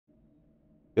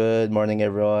Good morning,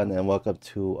 everyone, and welcome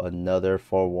to another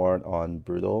Forewarned on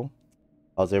Brutal.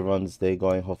 How's everyone's day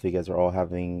going? Hopefully, you guys are all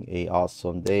having a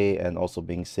awesome day and also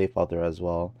being safe out there as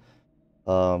well.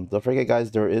 Don't forget,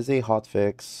 guys, there is a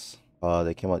hotfix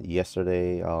that came out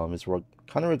yesterday. It's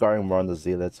kind of regarding more on the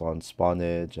zealots on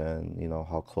spawnage and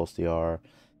how close they are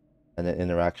and the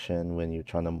interaction when you're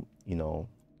trying to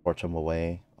torch them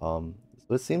away. So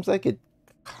it seems like it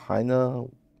kind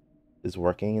of is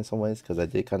working in some ways because I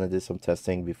did some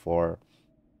testing before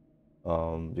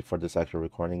this actual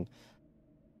recording.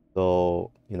 So,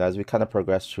 as we kind of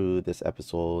progress through this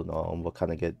episode, we'll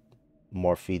kind of get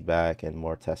more feedback and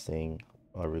more testing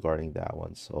regarding that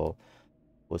one. So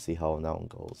we'll see how that one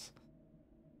goes.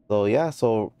 So yeah,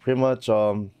 so pretty much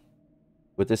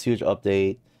with this huge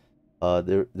update,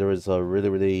 there is a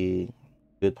really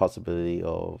good possibility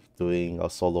of doing a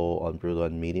solo on Brutal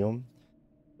and Medium,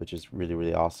 which is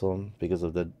really awesome because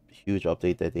of the huge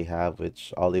update that they have,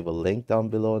 which I'll leave a link down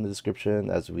below in the description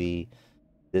as we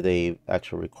did a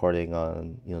actual recording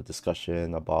on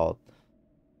discussion about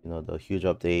the huge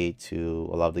update to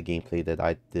a lot of the gameplay that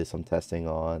I did some testing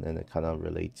on, and it kind of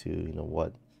relate to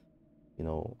what you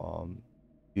know um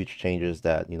huge changes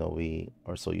that we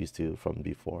are so used to from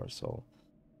before. So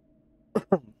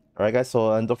all right, guys,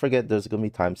 so and don't forget there's gonna be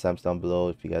timestamps down below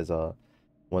if you guys want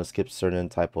to skip certain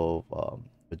type of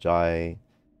Vajai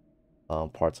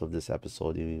parts of this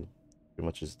episode. You pretty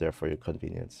much is there for your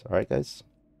convenience. All right, guys.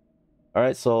 All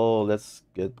right, so let's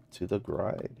get to the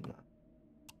grind.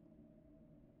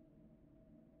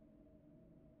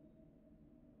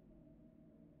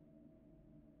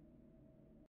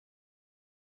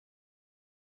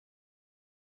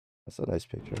 That's a nice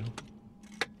picture.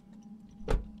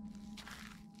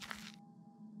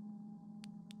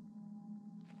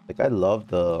 Like I love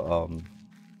the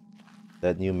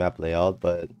that new map layout,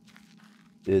 but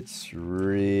it's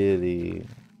really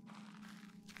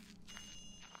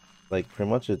like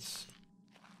pretty much it's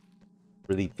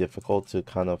really difficult to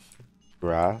kind of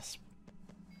grasp,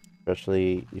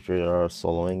 especially if you're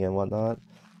soloing and whatnot.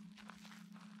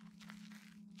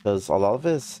 Because a lot of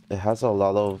it has a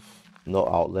lot of no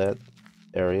outlet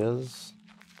areas,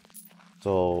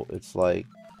 so it's like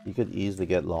you could easily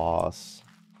get lost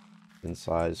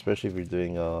inside, especially if you're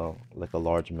doing a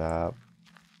large map,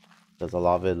 because a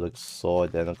lot of it looks so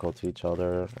identical to each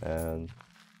other, and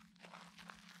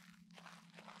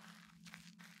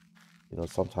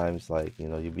sometimes like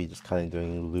you'd be just kind of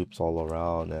doing loops all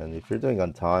around, and if you're doing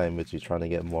on time, which you're trying to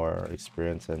get more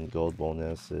experience and gold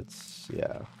bonus, it's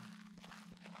yeah,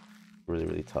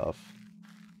 really tough.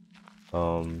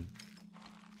 Um,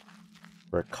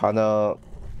 we're kind of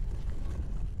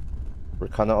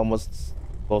almost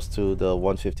close to the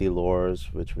 150 lures,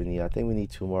 which we need. I think we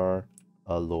need 2 more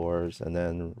lures, and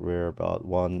then we're about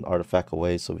 1 artifact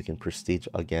away, so we can prestige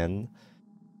again.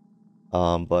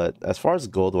 But as far as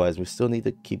gold wise, we still need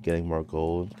to keep getting more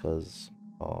gold because,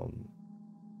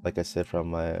 like I said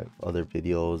from my other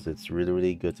videos, it's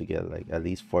really good to get like at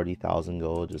least 40,000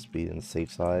 gold, just be on the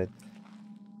safe side.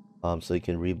 So you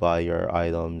can rebuy your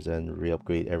items and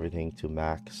re-upgrade everything to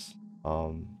max.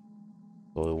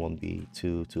 So it won't be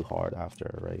too hard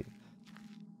after, right?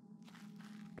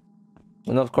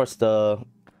 And of course the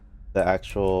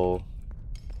actual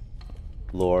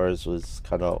lures was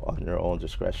kind of on your own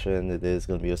discretion. It is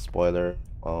gonna be a spoiler.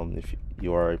 If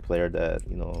you are a player that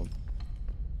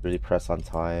really press on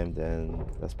time, then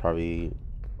that's probably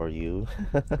for you.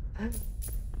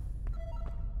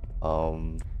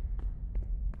 um,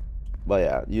 but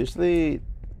yeah, usually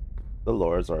the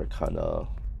lures are kind of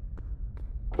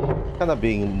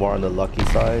being more on the lucky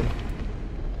side.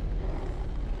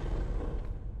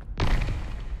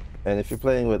 And if you're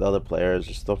playing with other players,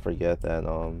 just don't forget that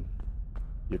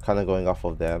you're kind of going off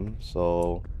of them.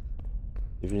 So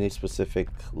if you need specific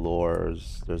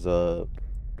lures, there's a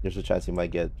chance you might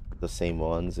get the same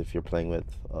ones if you're playing with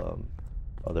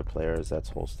other players that's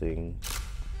hosting.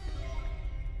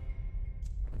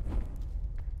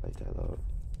 Like that out.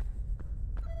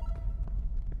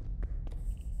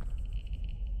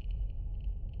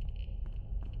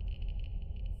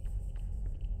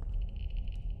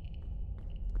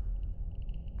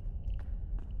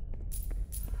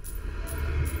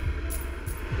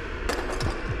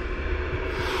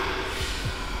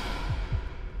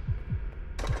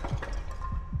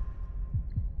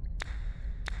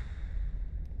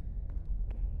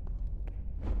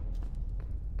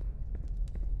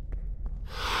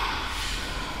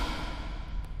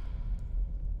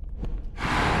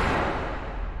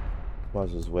 Might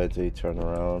as well just wait till you turn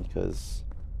around, because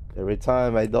every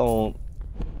time I don't,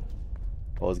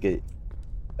 I always get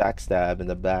backstabbed in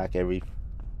the back every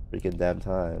freaking damn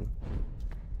time.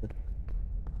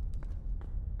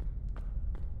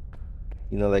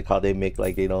 You know, like how they make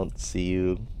like they don't see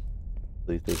you.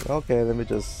 So you think, okay, let me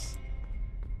just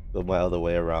go my other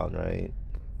way around, right?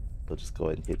 They'll just go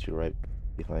ahead and hit you right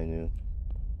behind you.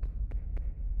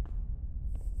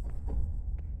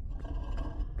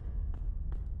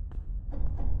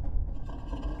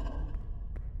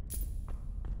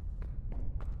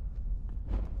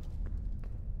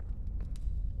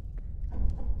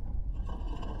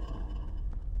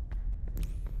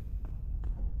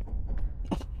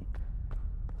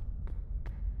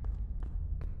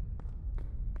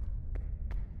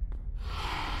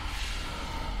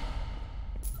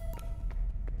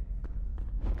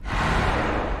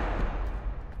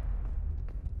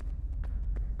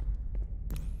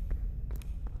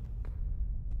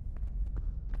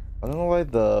 I don't know why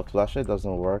the flashlight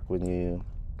doesn't work when you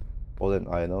hold an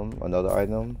item, another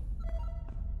item.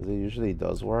 'Cause it usually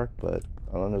does work, but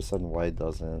I don't understand why it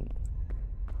doesn't.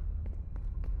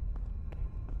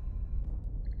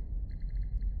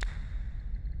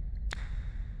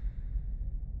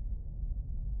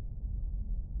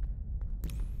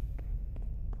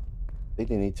 I think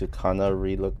they need to kind of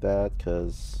relook that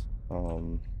because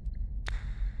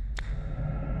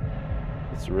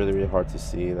it's really hard to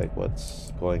see like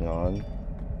what's going on.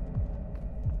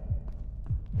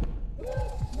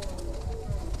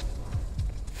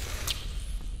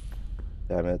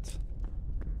 Damn it.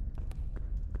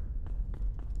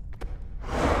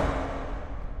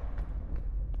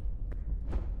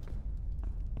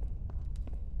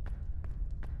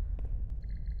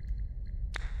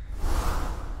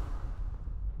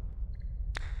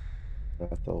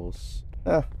 Rathos.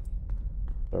 Ah,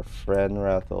 our friend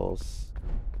Rathos.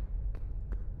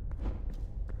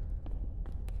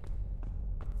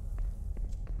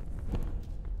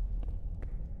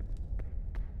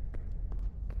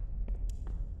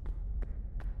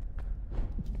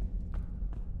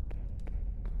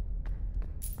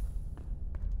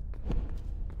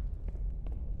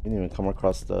 Didn't even come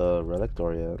across the relic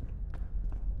door yet.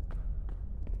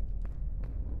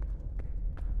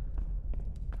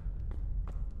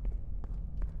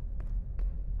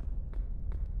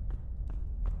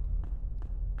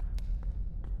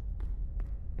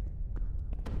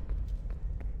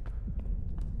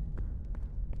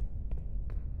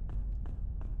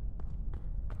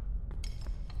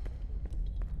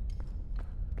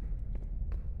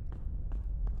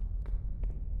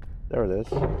 There it is.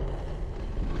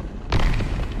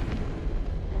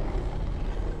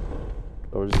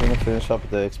 So we're just gonna finish up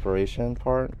the exploration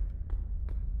part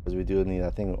because we do need, I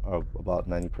think, about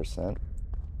 90%.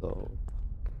 So,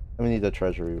 and we need the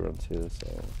treasury room too.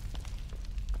 So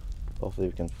hopefully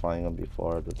we can find them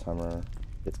before the timer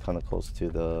gets kind of close to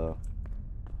the.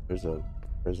 There's a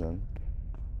prison.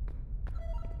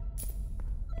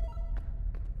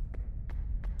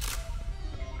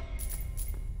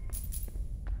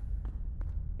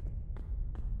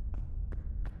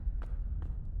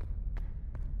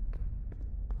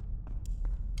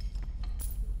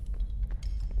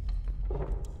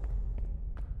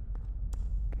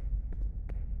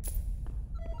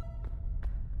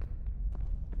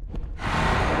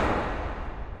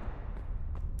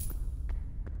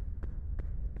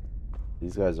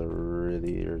 These guys are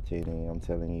really irritating, I'm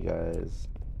telling you guys.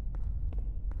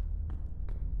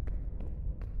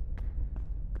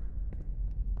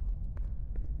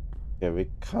 Yeah, we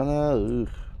kinda,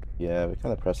 yeah, we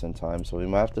kinda press in time, so we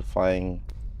might have to find,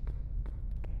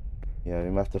 yeah, we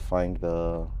might have to find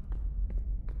the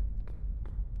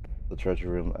treasure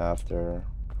room after.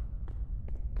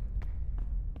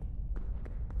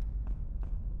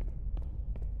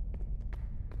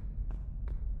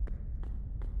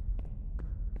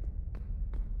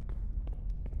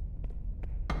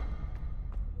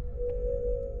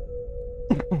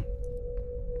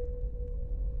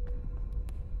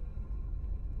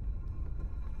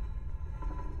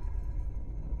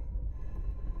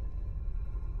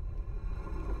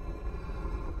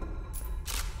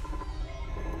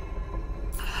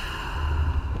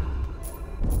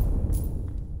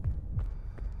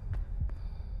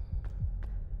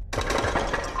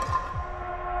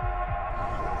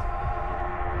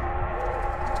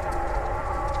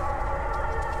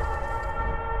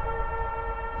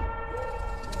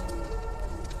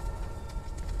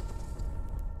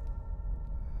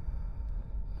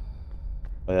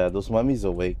 Oh yeah, those mummies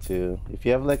awake too. If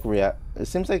you have like it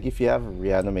seems like if you have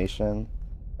reanimation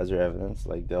as your evidence,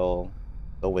 like they'll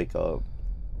wake up.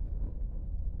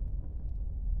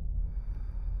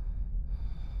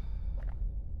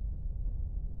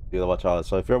 You gotta watch out.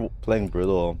 So if you're playing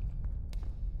brutal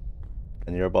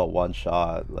and you're about one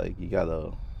shot, like you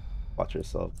gotta watch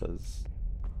yourself because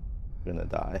you're gonna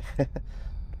die.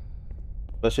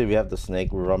 Especially if you have the snake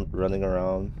running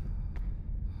around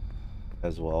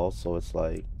as well, so it's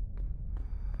like you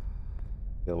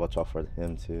gotta watch out for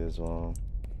him too as well.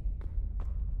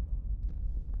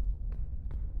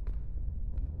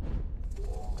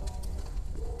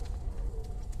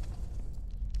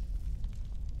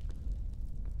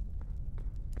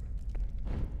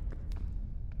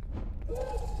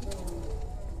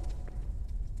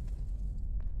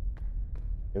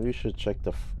 Maybe you should check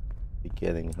the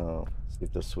beginning, huh? See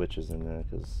if the switch is in there,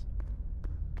 because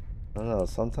I don't know,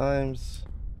 sometimes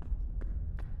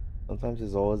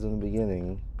it's always in the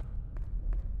beginning.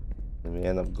 And we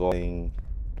end up going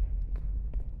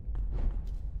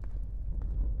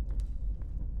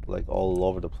like all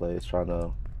over the place trying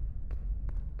to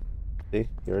see,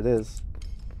 here it is.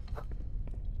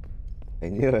 I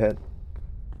knew it.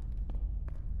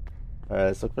 Alright,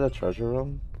 let's look for the treasure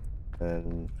room.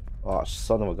 And oh,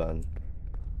 son of a gun.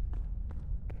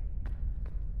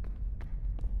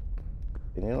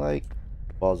 Can you like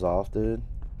buzz off, dude?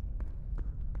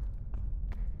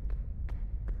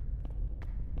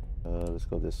 Let's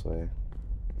go this way.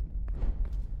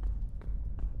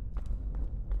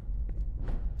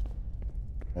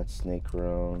 That's snake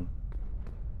room.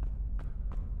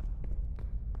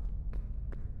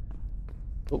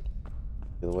 Oh,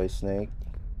 get away, snake.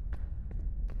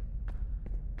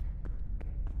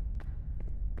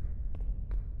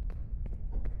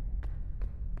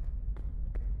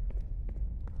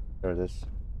 There it is.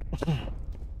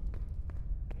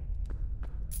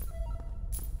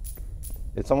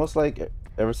 It's almost like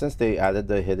ever since they added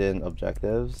the hidden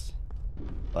objectives,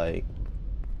 like,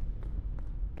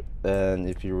 and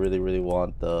if you really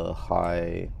want the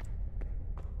high,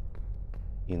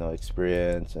 you know,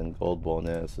 experience and gold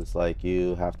bonus, it's like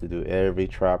you have to do every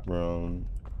trap room,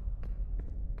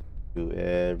 do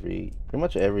pretty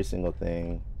much every single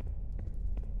thing.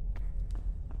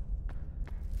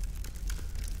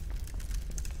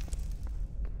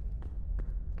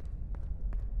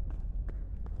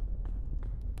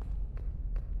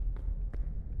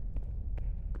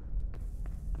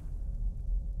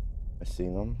 I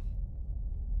seen them.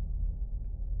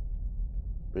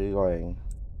 Where are you going?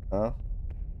 Huh?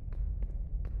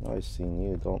 No, I seen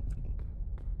you. Don't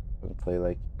play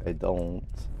like I don't.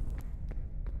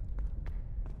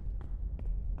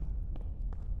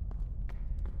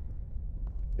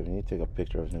 Okay, we need to take a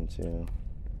picture of him too.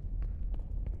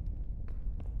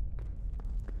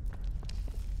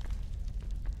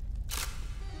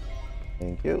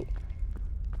 Thank you.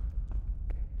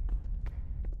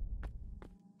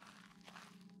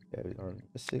 Yeah, we aren't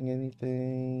missing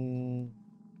anything.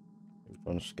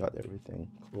 Everyone's got everything.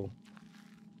 Cool.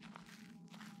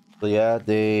 So yeah,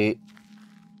 a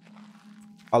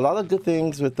lot of good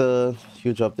things with the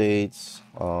huge updates,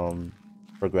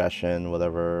 progression,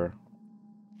 whatever.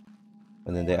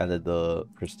 And then they added the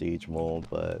prestige mode,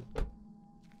 but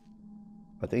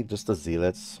I think just the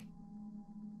zealots,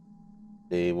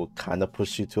 they will kind of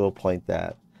push you to a point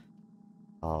that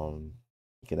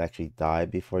you can actually die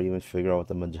before you even figure out what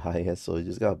the Magi is, so you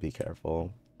just gotta be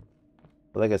careful.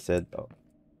 But like I said, go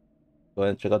ahead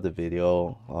and check out the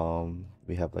video.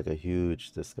 We have like a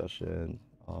huge discussion,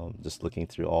 just looking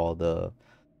through all the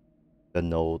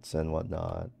notes and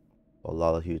whatnot. A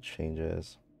lot of huge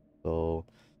changes. So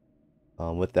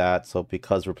with that, so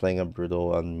because we're playing a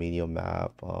brutal and medium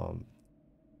map, of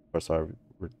course we're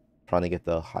trying to get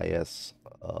the highest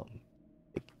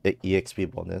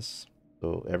EXP bonus.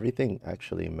 So everything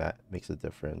actually makes a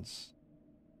difference.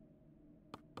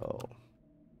 So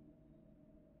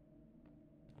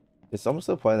it's almost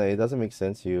to the point that it doesn't make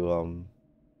sense you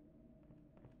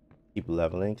keep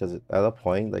leveling, because at a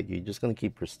point like you're just gonna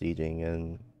keep prestiging,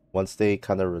 and once they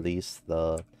kind of release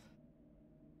the,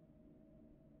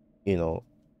 you know,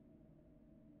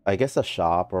 I guess a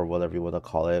shop or whatever you want to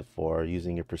call it for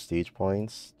using your prestige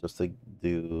points just to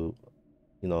do,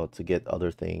 you know, to get other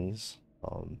things,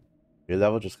 your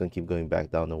level just gonna keep going back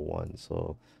down to 1.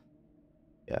 So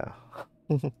yeah.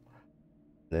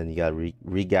 Then you gotta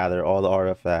regather all the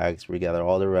artifacts, regather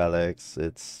all the relics.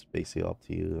 It's basically up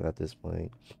to you at this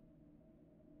point.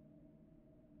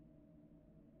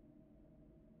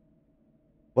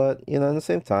 But you know, at the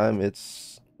same time,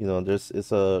 it's, you know,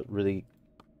 it's a really,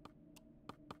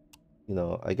 you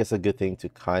know, I guess a good thing to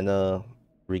kind of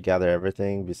regather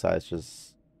everything besides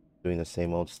just doing the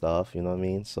same old stuff, you know what I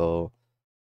mean? So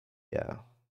yeah.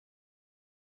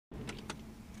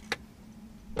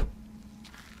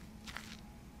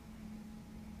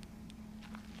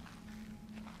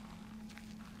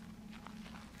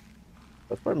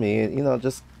 But for me, you know,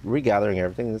 just regathering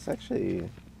everything, there's actually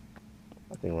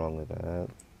nothing wrong with that.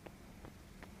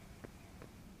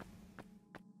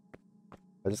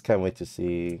 I just can't wait to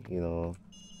see, you know,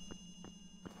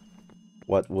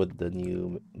 what would the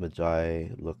new Magi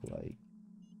look like.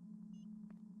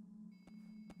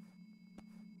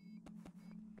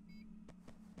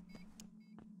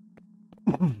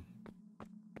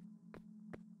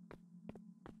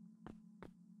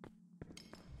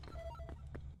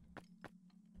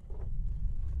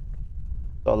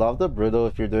 So I love the brutal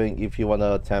if you want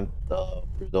to attempt the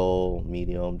brutal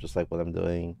medium, just like what I'm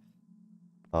doing.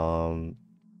 Um,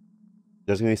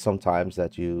 there's gonna be some times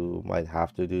that you might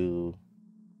have to do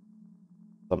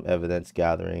some evidence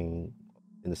gathering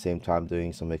in the same time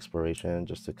doing some exploration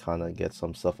just to kind of get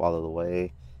some stuff out of the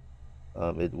way.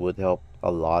 It would help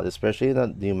a lot, especially in a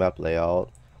new map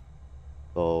layout.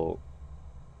 So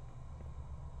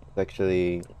it's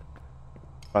actually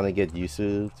trying to get used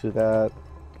to that.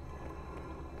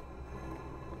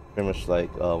 Pretty much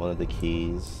like one of the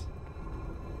keys.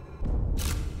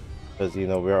 Because, you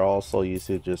know, we're also used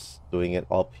to just doing it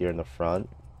up here in the front.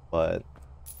 But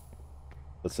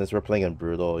since we're playing in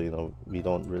Brutal, you know, we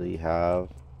don't really have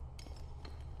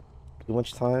too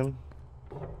much time.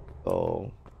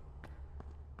 So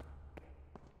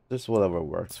just whatever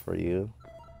works for you.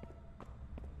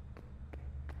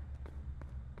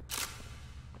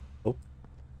 Oh.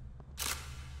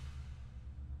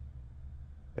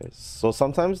 Okay. So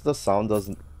sometimes the sound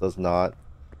does not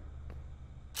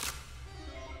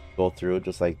go through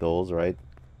just like those, right?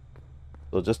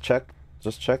 So just check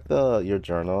the your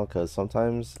journal, because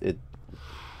sometimes it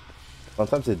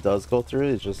does go through.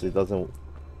 It's just it doesn't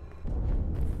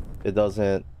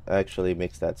actually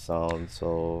makes that sound.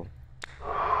 So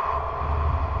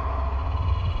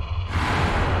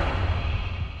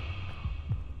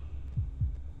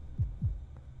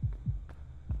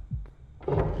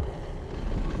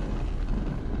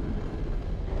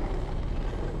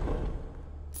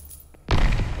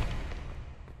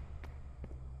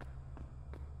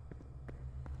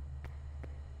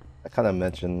I kind of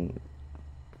mentioned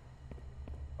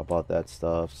about that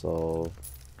stuff. So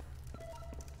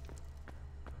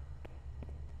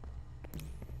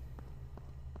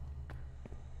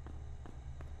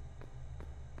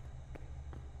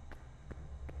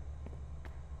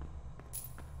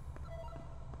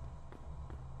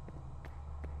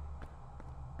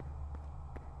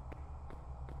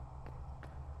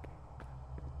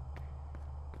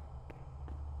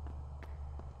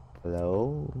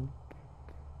hello,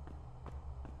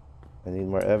 I need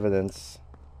more evidence,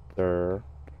 sir.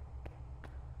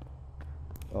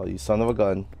 Oh, you son of a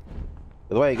gun!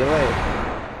 Get away! Get away!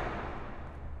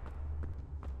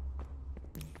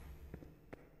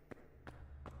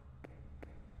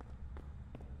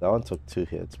 That one took 2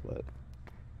 hits, but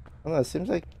I don't know. It seems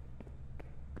like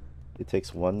it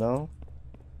takes 1 now.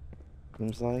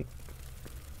 Seems like.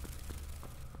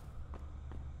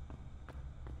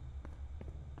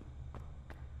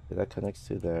 Okay, that connects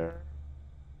to there.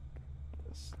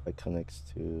 Yes, that connects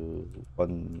to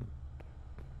 1.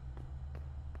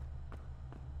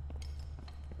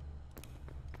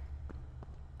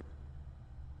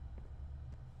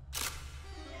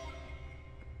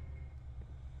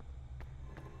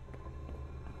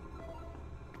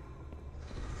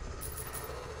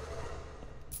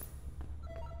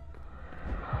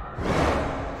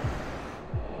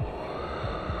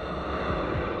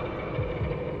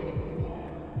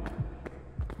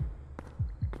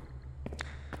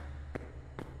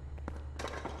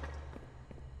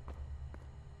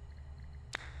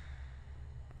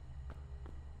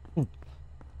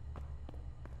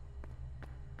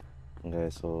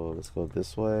 Okay, so let's go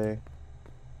this way.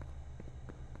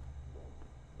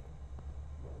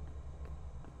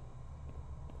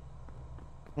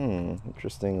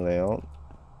 Interesting layout.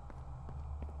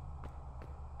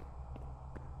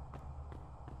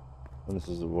 And this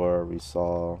is where we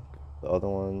saw the other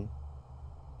one.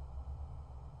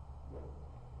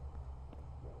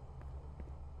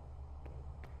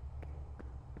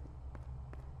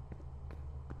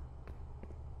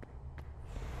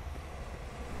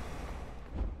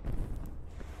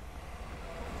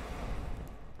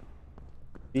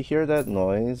 You hear that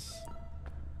noise?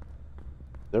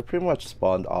 They're pretty much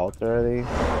spawned out already.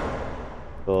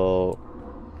 So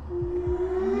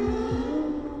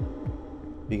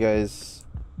if you guys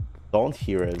don't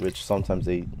hear it, which sometimes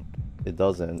it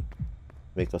doesn't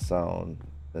make a sound,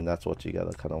 then that's what you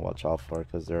gotta kind of watch out for,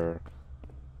 because they're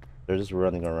just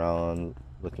running around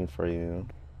looking for you.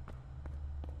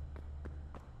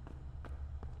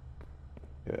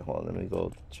 Okay, hold on, let me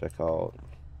go check out.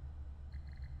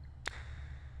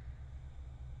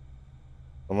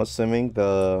 I'm assuming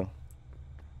the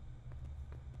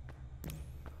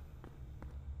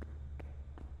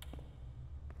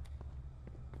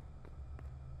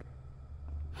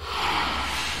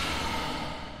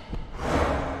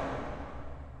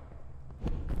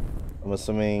I'm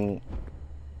assuming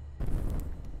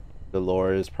the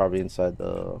lore is probably inside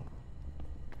the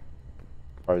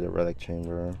relic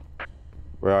chamber.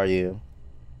 Where are you?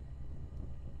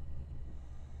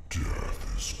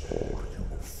 Death is all you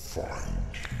will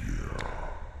find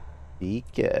here.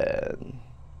 Dekan.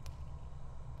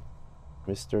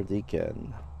 Mr.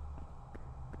 Dekan.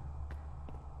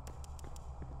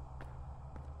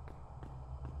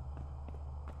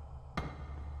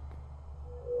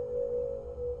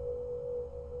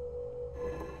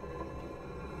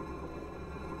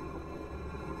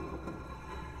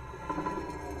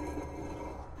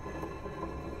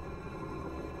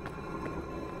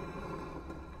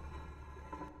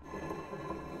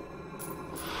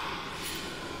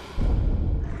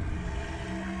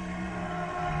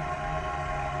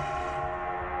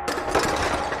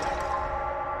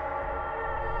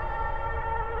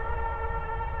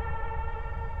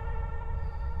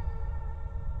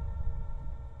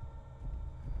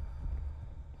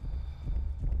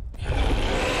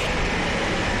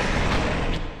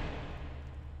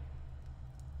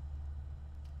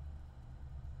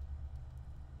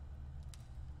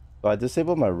 So I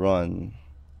disabled my run.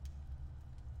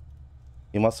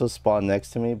 He must have spawned next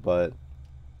to me,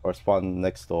 or spawned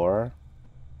next door.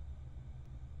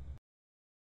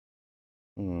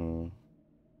 How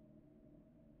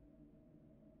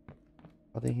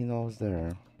did he know I was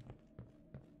there?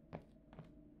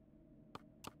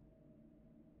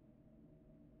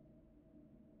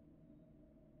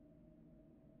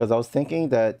 Because I was thinking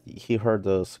that he heard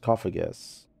the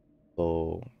sarcophagus.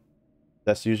 So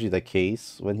that's usually the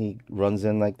case when he runs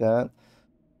in like that.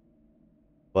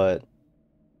 But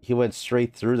he went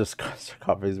straight through the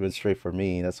sarcophagus, went straight for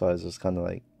me. That's why I was just kind of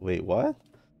like, wait, what?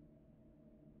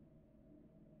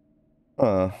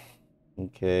 Huh.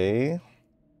 Okay.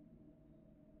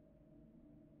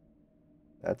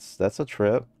 That's a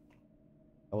trip.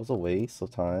 That was a waste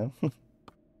of time.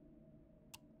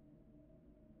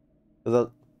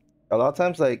 Because a lot of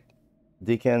times, like,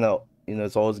 Dekan,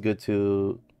 it's always good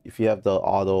to, if you have the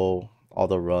auto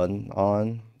run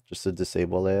on, just to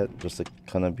disable it, just to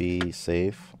kind of be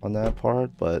safe on that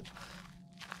part. But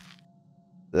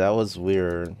that was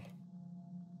weird.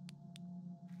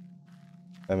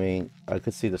 I mean, I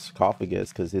could see the sarcophagus,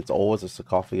 because it's always a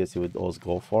sarcophagus he would always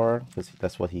go for, because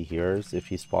that's what he hears if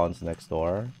he spawns next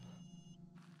door.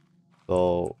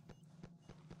 So,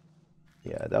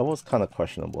 yeah, that was kind of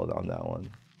questionable on that one.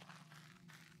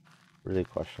 Really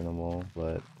questionable,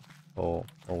 but oh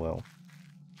well.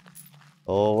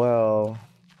 Oh well.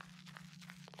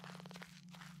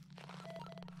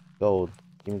 Gold.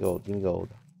 Give me gold. Give me gold.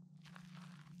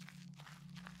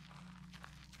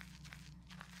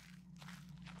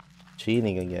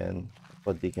 Cheating again. That's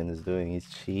what Deacon is doing. He's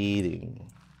cheating.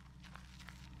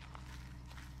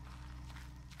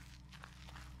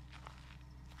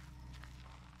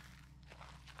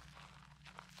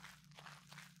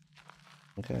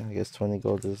 Okay, I guess 20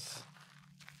 gold is...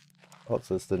 Oh,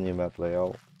 so it's the new map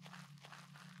layout.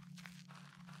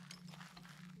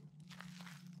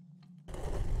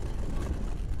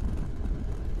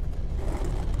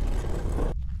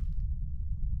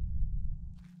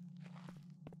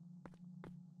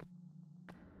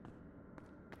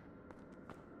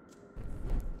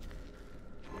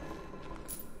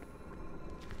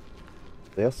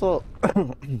 They also...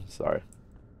 Sorry.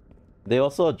 They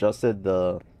also adjusted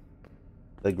the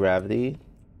gravity.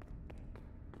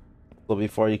 So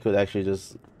before you could actually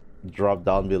just drop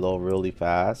down below really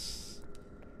fast.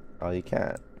 Oh, you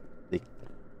can't.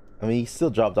 I mean, you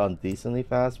still drop down decently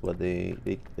fast, but they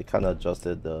kind of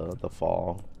adjusted the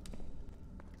fall.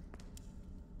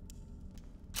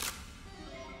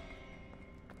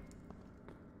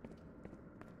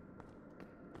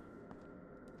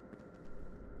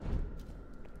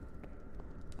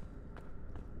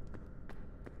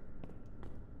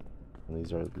 And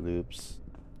these are loops.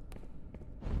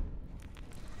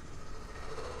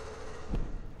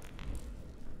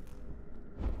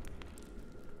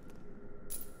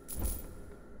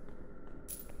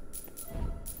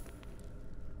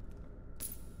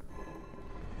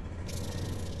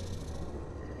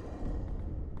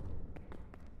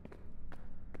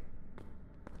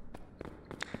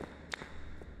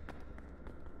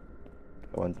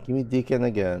 Come on, give me Deacon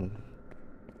again.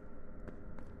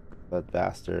 That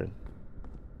bastard.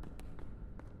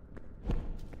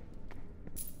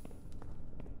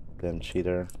 Damn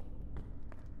cheater.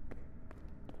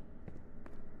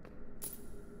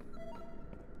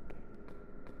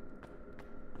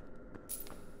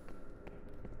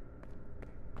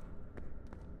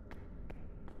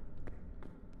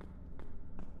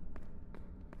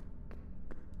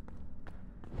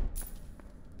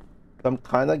 I'm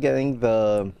kind of getting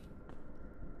the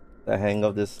hang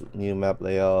of this new map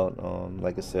layout.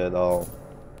 Like I said,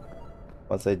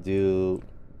 once I do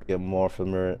get more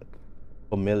familiar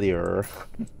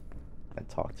and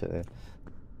talk to it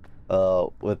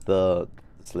with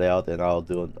this layout, then I'll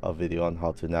do a video on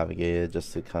how to navigate it,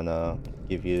 just to kind of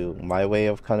give you my way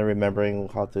of kind of remembering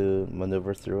how to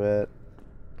maneuver through it.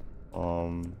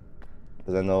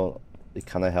 Because I know it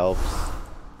kind of helps,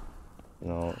 you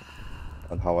know,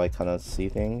 on how I kind of see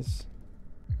things.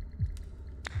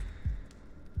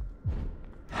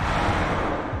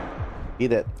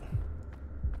 Eat it.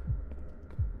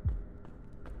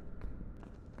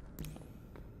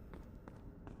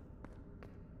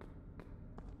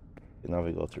 Okay, now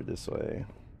we go through this way.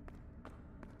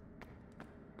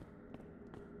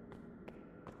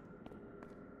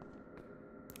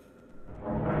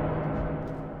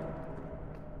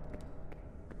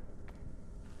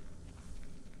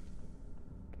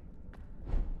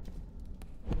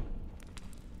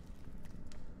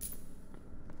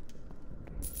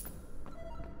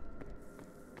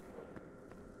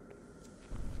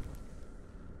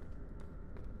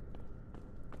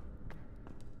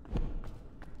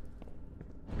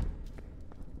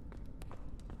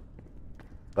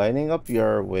 Lining up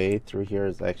your way through here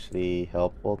is actually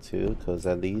helpful too, because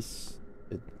at least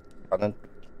it kind of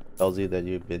tells you that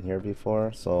you've been here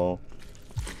before. So,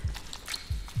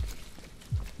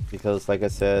 because like I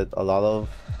said, a lot of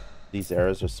these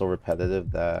areas are so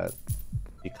repetitive that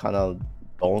you kind of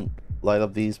don't light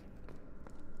up these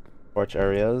torch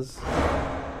areas,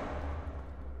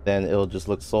 then it'll just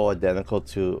look so identical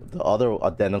to the other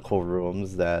identical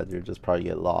rooms that you just probably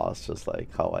get lost, just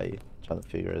like how I trying to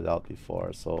figure it out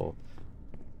before. So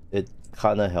it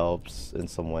kind of helps in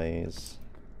some ways.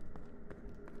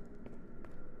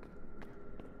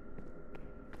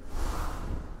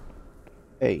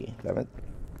 Hey, damn it.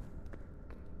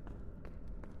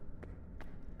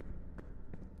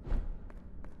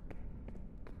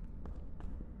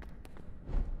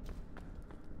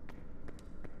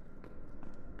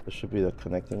 This should be the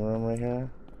connecting room right here.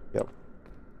 Yep.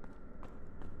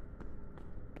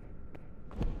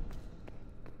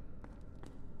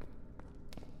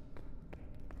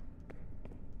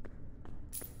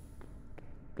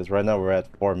 Because right now we're at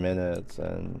 4 minutes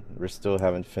and we still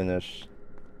haven't finished.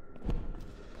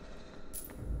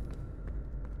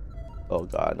 Oh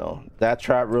god, no. That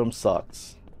trap room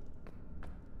sucks.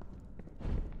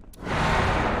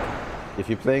 If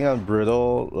you're playing on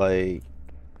brutal, like,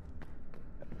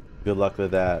 good luck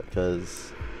with that,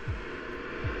 because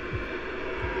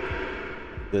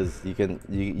you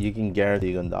can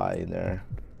guarantee you're gonna die in there.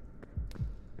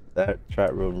 That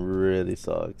trap room really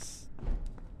sucks.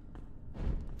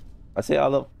 I say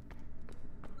out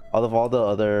of all the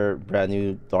other brand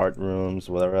new dart rooms,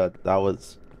 whatever, that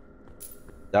one's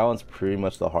pretty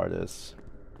much the hardest.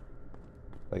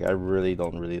 Like, I really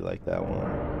don't like that one.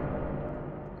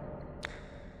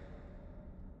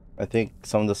 I think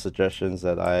some of the suggestions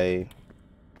that I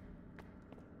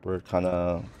were kind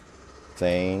of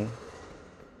saying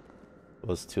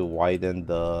was to widen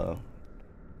the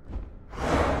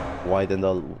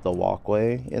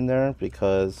walkway in there,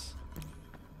 because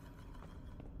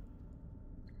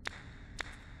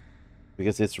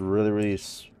it's really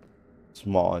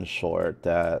small and short.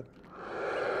 That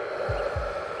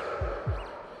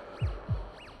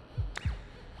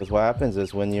because what happens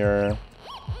is when you're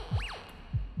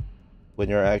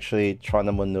actually trying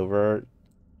to maneuver,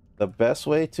 the best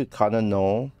way to kind of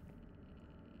know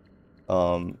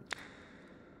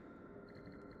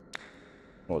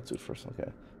what to first, okay,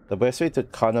 the best way to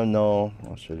kind of know,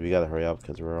 oh shit, we gotta hurry up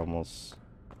because we're almost,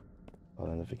 I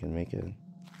don't know if we can make it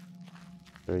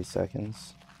 30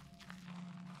 seconds.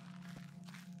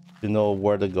 To know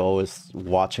where to go is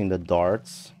watching the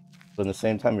darts. So at the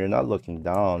same time, you're not looking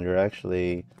down, you're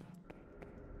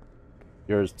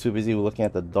too busy looking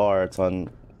at the darts on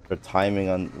your timing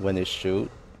on when they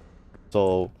shoot.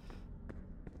 So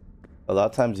a lot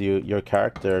of times your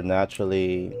character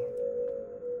naturally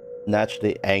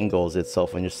angles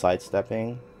itself when you're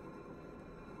sidestepping.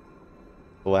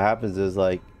 So what happens is,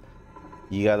 like,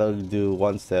 you gotta do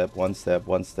one step,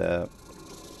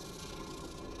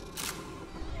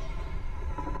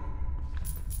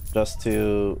 just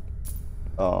to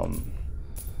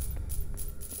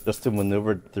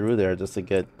maneuver through there, just to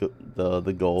get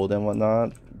the gold and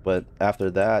whatnot. But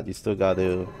after that, you still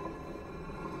gotta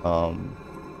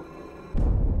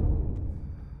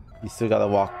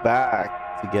walk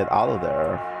back to get out of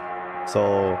there.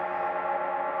 So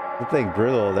the thing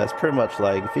brutal, that's pretty much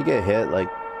like, if you get hit like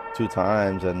 2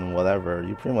 times and whatever,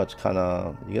 you pretty much you're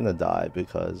gonna die,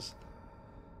 because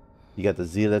You got the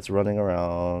zealots running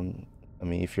around. I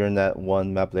mean, if you're in that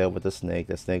one map layout with the snake,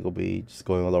 that snake will be just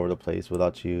going all over the place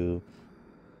without you,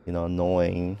 you know,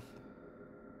 knowing.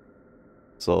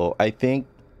 So I think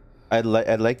I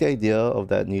like the idea of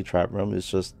that new trap room. It's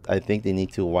just I think they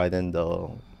need to widen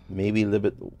maybe a little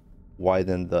bit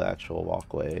widen the actual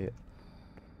walkway.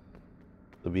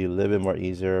 It'll be a little bit more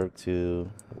easier to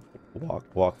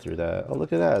walk through that. Oh,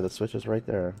 look at that! The switch is right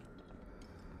there.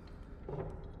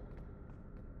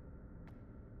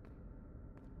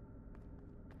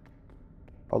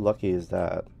 How lucky is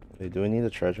that? Hey, do we need a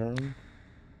treasure room?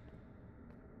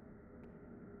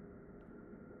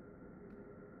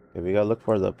 Okay, we gotta look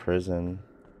for the prison.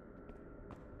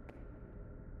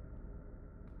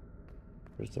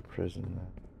 Where's the prison at?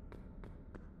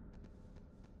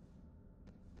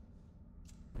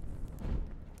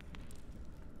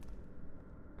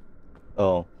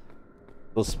 Oh,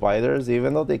 those spiders,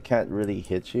 even though they can't really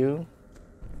hit you,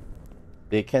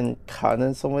 they can kind of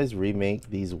in some ways remake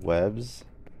these webs.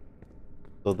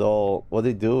 So what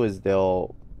they do is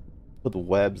they'll put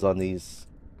webs on these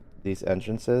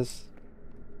entrances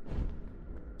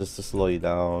just to slow you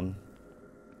down.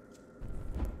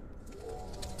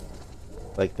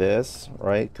 Like this,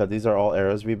 right? Because these are all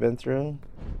areas we've been through.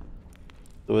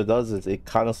 So what it does is it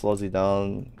kind of slows you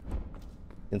down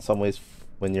in some ways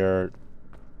when you're,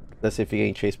 let's say if you're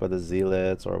getting chased by the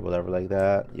zealots or whatever like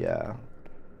that. Yeah.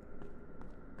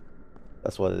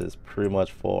 That's what it is pretty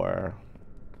much for.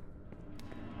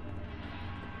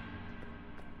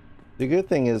 The good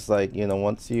thing is, like, you know,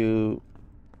 once you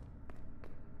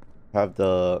have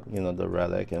the, you know, the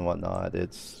relic and whatnot,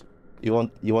 it's you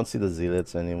won't see the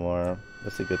zealots anymore.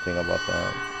 That's a good thing about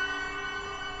that.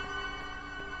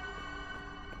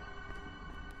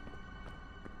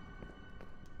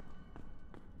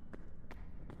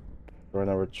 Right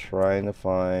now we're trying to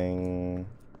find.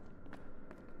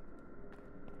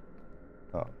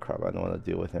 Oh crap! I don't want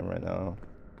to deal with him right now.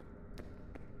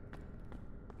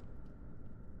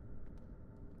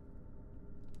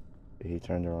 He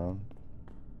turned around.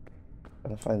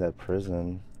 Trying to find that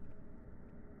prison.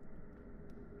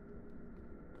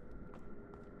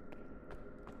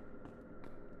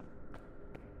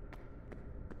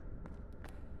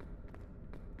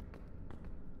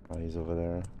 Oh, he's over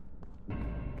there. I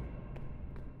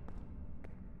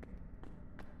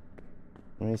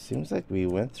mean, it seems like we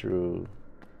went through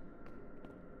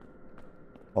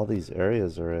all these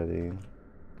areas already.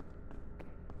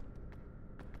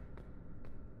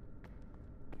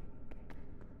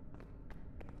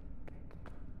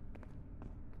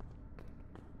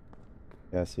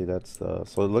 Yeah, see, that's the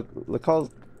so look how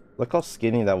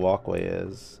skinny that walkway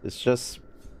is. It's just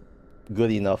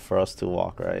good enough for us to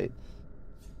walk, right?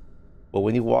 But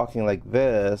when you're walking like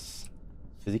this,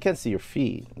 because you can't see your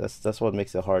feet, that's what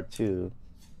makes it hard too.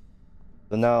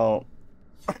 So now,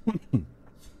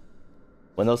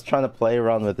 when I was trying to play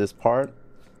around with this part,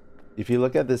 if you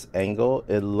look at this angle,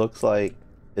 it looks like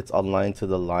it's aligned to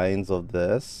the lines of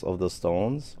the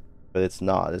stones, but it's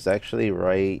not. It's actually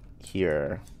right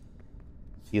here.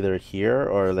 Either here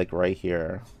or like right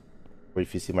here, or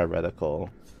if you see my reticle.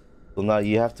 So now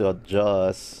you have to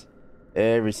adjust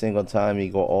every single time you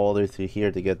go all the way through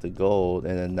here to get the gold,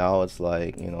 and then now it's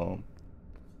like, you know,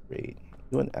 great.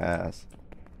 You an ass.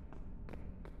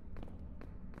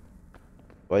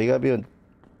 Why you gotta be a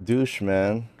douche,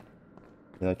 man?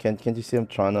 You know, can't you see I'm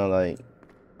trying to like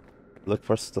look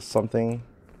for something?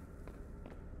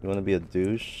 You wanna be a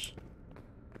douche?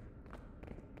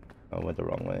 I went the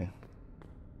wrong way.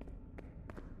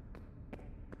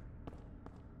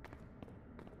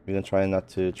 We're gonna try not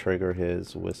to trigger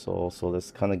his whistle, so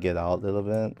let's kind of get out a little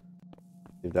bit,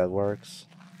 if that works.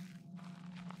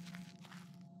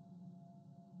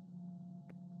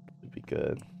 Should be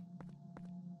good.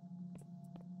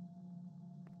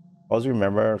 Always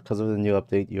remember, because of the new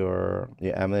update, your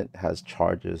amulet has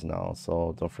charges now,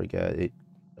 so don't forget it.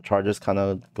 Charges kind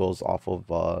of goes off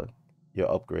of your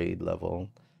upgrade level.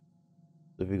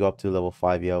 So if you go up to level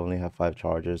 5, you only have 5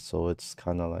 charges, so it's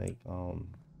kind of like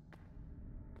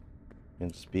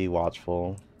and just be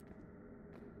watchful.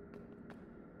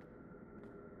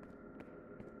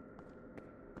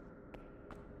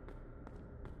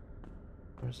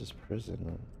 Where's this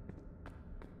prison?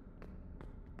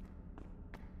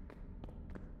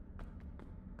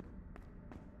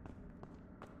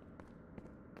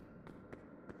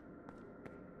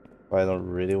 I don't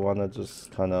really want to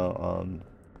just kind of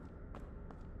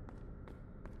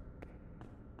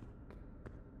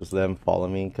just let him follow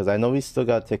me, because I know we still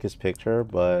gotta take his picture,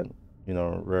 but you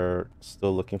know, we're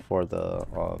still looking for the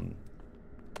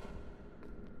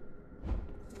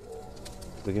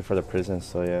prison,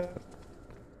 so yeah.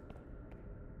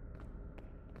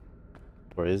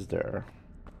 Or is there?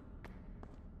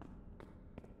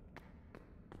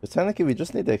 Because technically we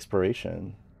just need the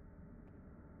exploration.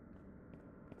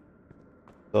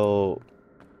 So,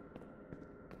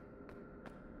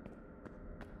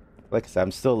 like I said,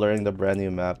 I'm still learning the brand new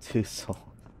map too, so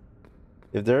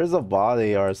if there is a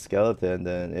body or a skeleton,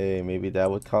 then hey, maybe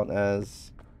that would count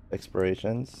as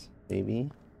explorations, maybe.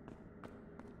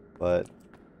 But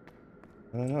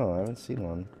I don't know, I haven't seen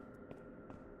one.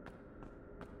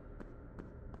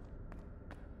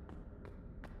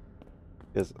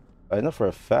 Because I know for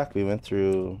a fact we went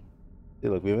through, see,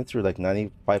 look, we went through like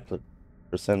 95%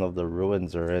 of the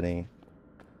ruins already.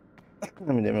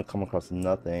 I mean, they haven't come across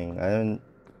nothing. I haven't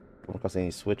come across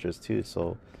any switchers too,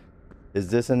 so is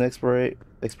this an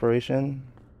exploration?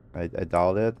 I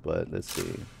doubt it, but let's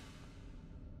see.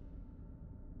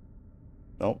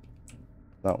 Nope,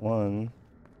 not one.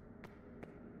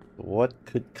 What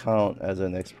could count as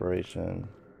an exploration?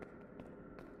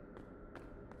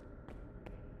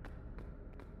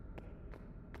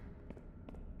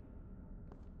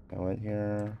 I went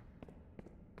here.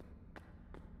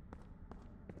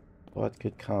 What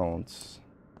could count?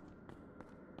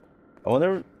 I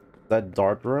wonder, that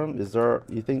dark room, is there,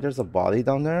 you think there's a body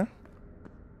down there?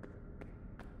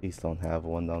 Please don't have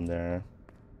one down there.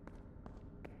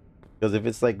 Because if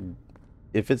it's like,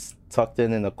 if it's tucked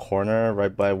in a corner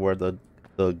right by where the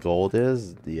gold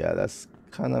is, yeah, that's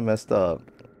kind of messed up.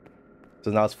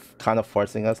 So now it's kind of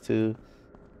forcing us to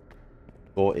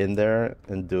go in there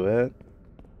and do it.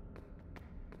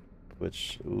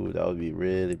 Which, ooh, that would be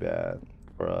really bad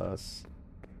for us.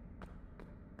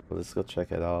 But let's go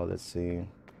check it out. Let's see.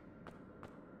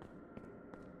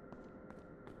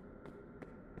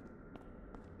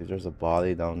 If there's a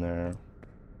body down there.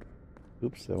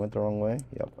 Oops, I went the wrong way.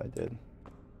 Yep, I did.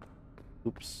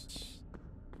 Oops.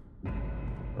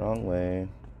 Wrong way.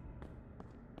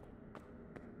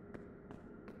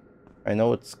 I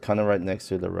know it's kind of right next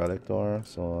to the relic door,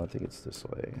 so I think it's this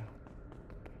way.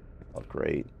 Oh,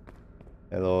 great.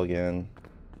 Hello again.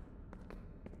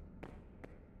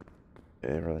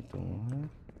 Okay, relic door.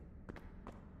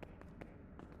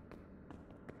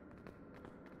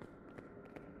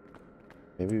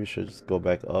 Maybe we should just go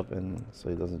back up and so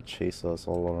he doesn't chase us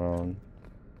all around.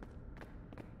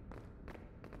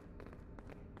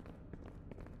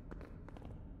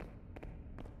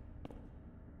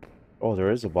 Oh,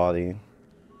 there is a body.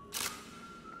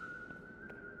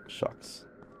 Shucks.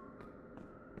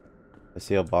 I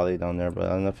see a body down there, but I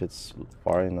don't know if it's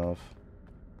far enough.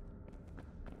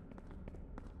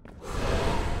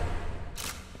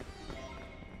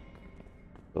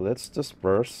 So let's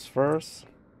disperse first.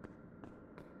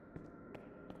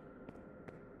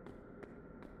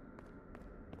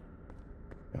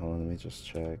 Hold on, let me just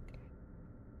check.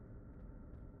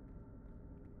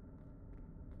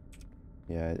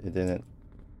 Yeah, it didn't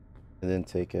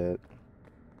take it.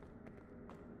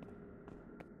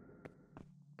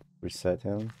 Reset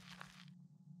him.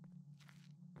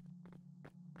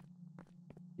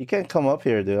 You can't come up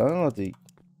here, dude. I don't know what you're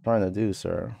trying to do,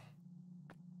 sir.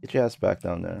 Get your ass back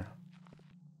down there.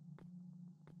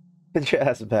 Get your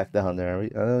ass back down there. I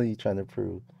know what you're trying to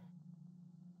prove.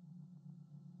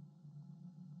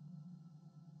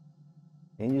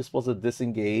 Ain't you supposed to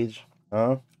disengage?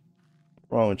 Huh? What's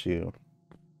wrong with you?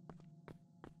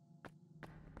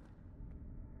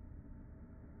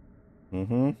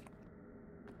 Mm-hmm.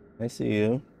 I see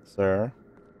you, sir.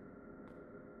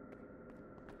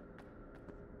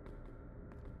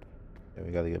 Yeah,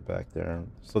 we gotta get back there.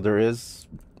 So there is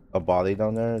a body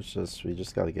down there. It's just, we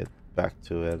just gotta get back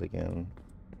to it again.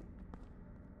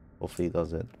 Hopefully he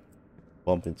doesn't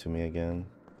bump into me again.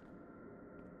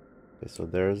 Okay, so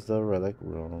there's the relic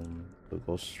room. So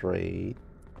go straight.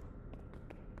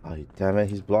 Oh, damn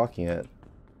it, he's blocking it.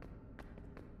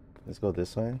 Let's go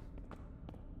this way.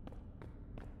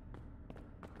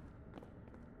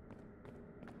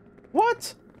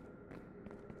 What?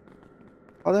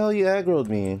 How the hell you aggroed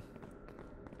me?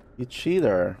 You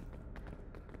cheater.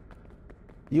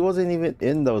 You wasn't even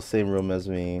in those same room as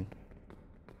me.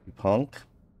 You punk.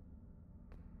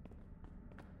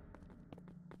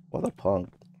 What a punk.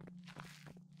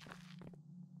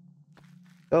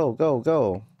 Go, go,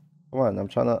 go. Come on, I'm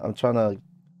trying to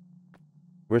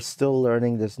we're still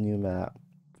learning this new map.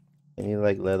 Can you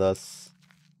like let us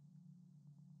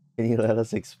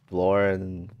explore?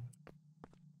 And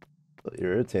so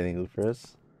irritating,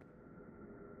 Ouphris.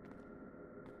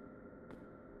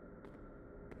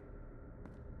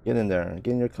 Get in there.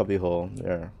 Get in your cubby hole.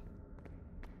 There.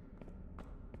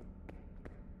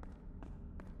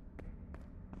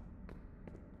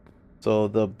 So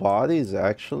the body's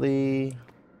actually,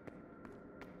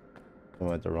 I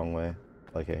went the wrong way.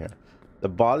 Okay, here. The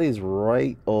body's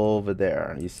right over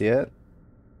there. You see it?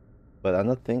 But I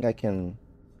don't think I can...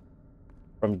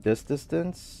 From this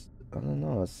distance? I don't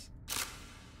know. It's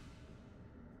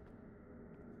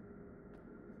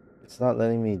not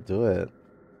letting me do it.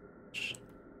 See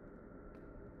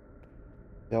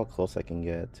how close I can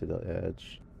get to the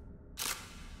edge.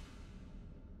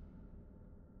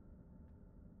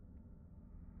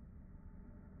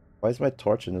 Why is my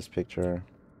torch in this picture?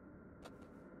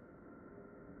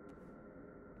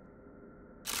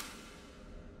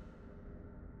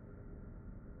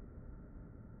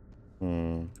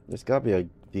 There's gotta be a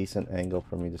decent angle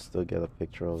for me to still get a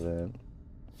picture of it.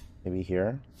 Maybe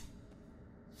here?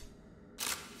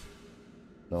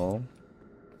 No?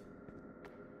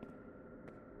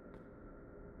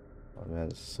 Oh man,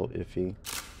 it's so iffy.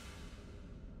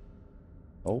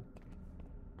 Nope.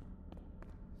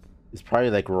 It's probably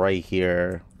like right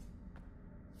here.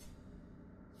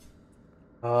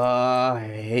 I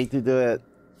hate to do it.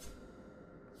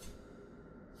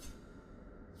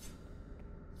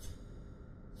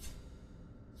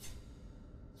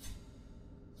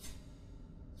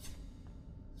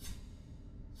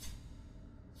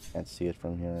 Can't see it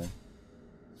from here.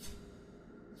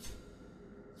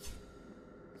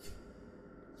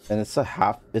 And it's a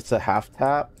half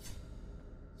tap.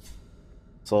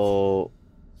 So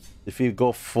if you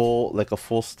go full, like a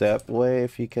full step way,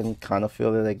 if you can kind of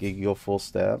feel it, like you go full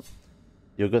step,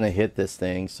 you're gonna hit this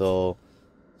thing. So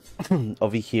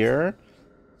over here,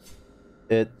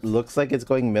 it looks like it's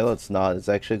going middle. It's not. It's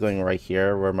actually going right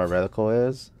here where my reticle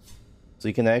is. So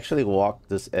you can actually walk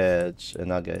this edge and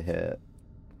not get hit.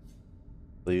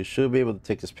 So you should be able to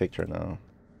take this picture now.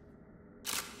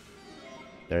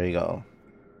 There you go.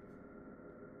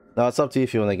 Now it's up to you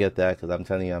if you want to get that, because I'm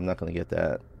telling you, I'm not going to get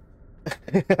that.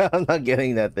 I'm not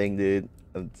getting that thing, dude.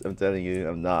 I'm telling you,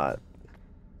 I'm not.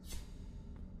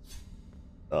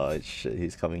 Oh, shit,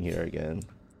 he's coming here again.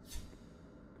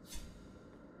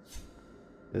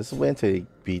 Just wait until he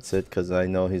beats it, because I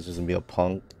know he's just going to be a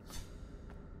punk.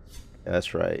 Yeah,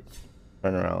 that's right.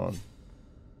 Turn around.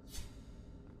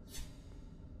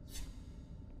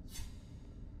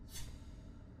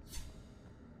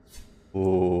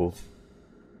 Ooh.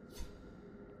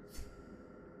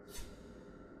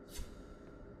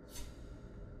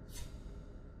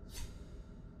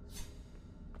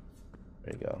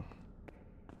 There you go.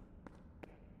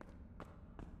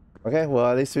 Okay, well,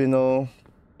 at least we know.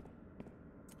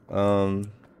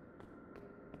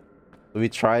 We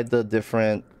tried the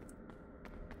different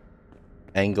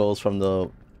angles from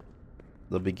the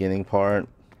beginning part.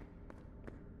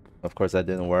 Of course, that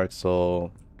didn't work,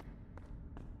 so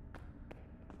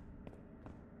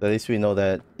at least we know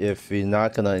that if we're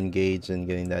not gonna engage in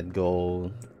getting that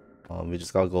goal, we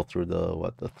just gotta go through the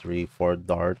 3-4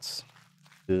 darts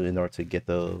in order to get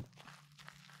the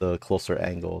closer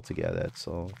angle to get it.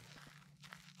 So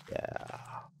yeah,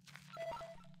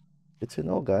 good to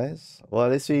know, guys. Well,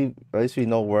 at least we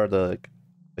know where the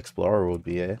explorer would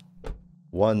be.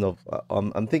 One of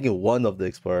I'm thinking one of the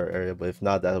explorer area, but if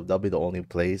not, that'll be the only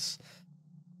place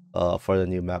for the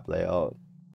new map layout.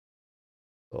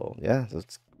 So yeah,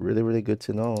 that's really good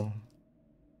to know.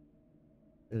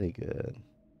 Really good.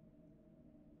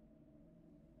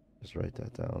 Just write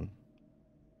that down.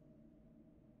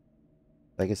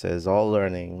 Like I said, it's all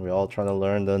learning. We're all trying to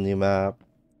learn the new map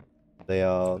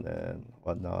layout and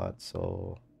whatnot.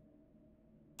 So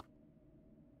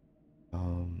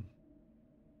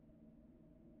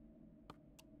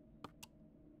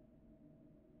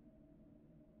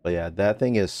but yeah, that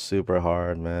thing is super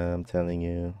hard, man. I'm telling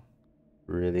you,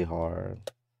 really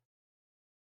hard.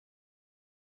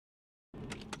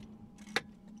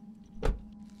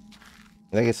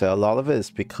 Like I said, a lot of it is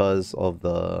because of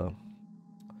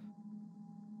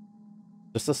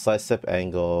just the sidestep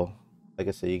angle. Like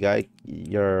I said,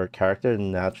 your character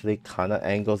naturally kind of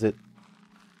angles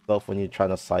itself when you're trying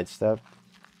to sidestep,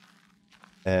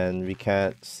 and we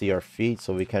can't see our feet,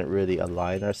 so we can't really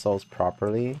align ourselves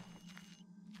properly,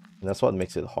 and that's what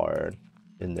makes it hard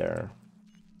in there.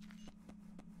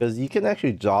 Because you can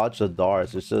actually dodge the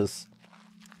darts. It's just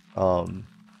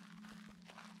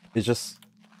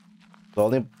the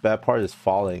only bad part is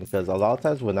falling, because a lot of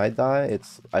times when I die,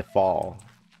 I fall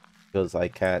because I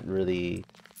can't really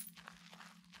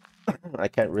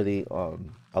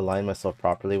align myself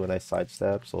properly when I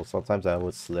sidestep. So sometimes I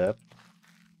would slip.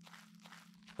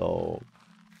 So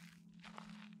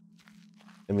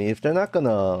I mean, if they're not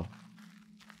gonna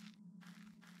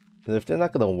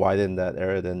widen that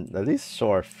area, then at least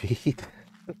show our feet.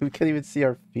 We can't even see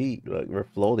our feet. Like, we're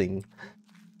floating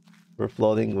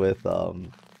with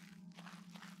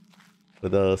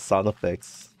the sound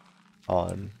effects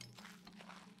on.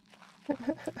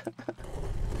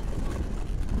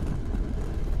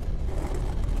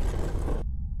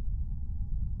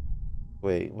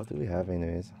 Wait, what do we have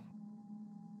anyways?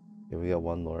 Okay, we got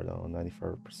one lord though.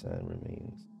 94%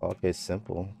 remains. Okay,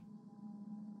 simple.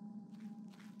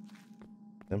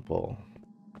 Simple.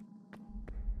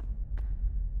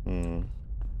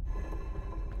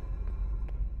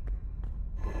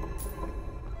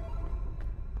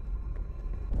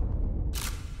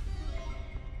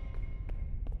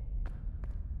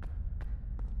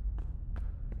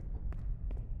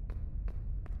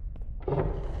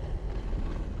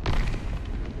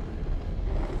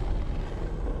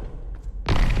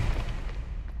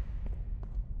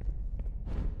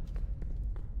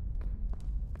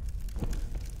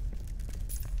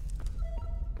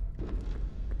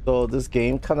 So this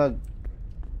game kind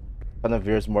of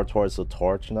veers more towards the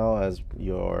torch now as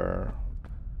your,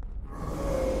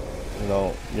 you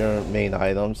know, your main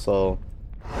item. So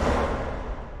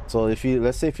if you,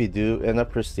 let's say if you do end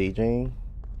up prestiging,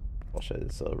 oh shit,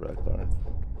 it's a red card.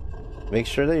 Make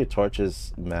sure that your torch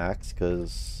is max,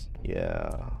 because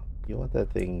yeah, you want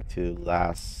that thing to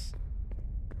last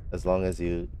as long as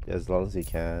you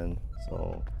can.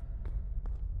 So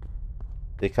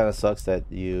it kind of sucks that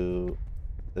you,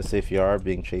 let's say if you are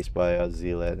being chased by a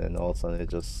zealot and all of a sudden it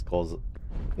just goes,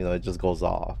 you know, it just goes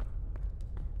off.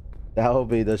 That would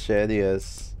be the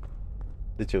shittiest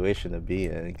situation to be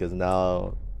in, because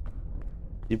now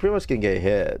you pretty much can get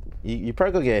hit. You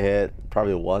probably gonna get hit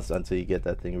probably once until you get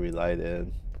that thing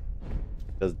relighted.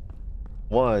 Because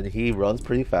one, he runs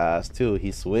pretty fast. Two,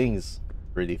 he swings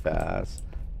pretty fast.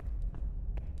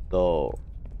 So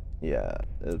yeah,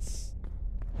 it's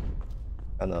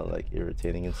kind of like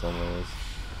irritating in some ways.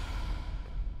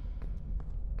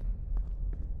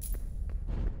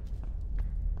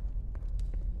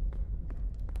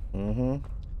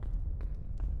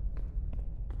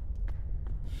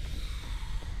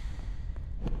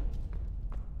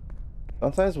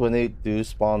 Sometimes when they do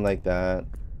spawn like that,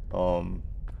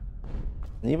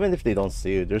 even if they don't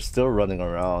see you, they're still running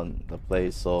around the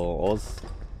place. So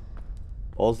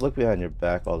always look behind your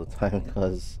back all the time,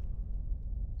 because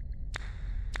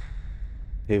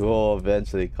they will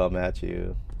eventually come at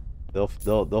you. They'll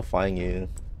find you.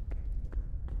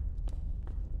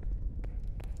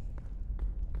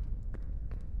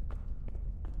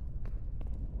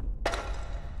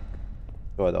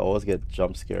 God, I always get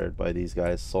jump scared by these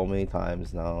guys so many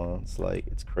times now. It's like,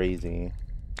 it's crazy.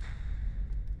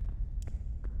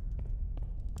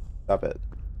 Stop it.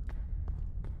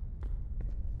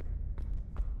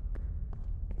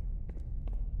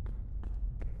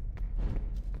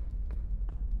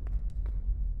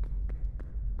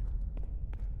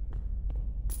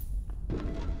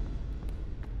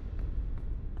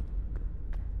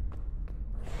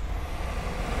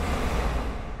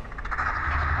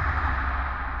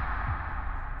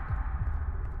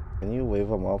 Can you wave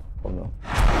them off? Oh no.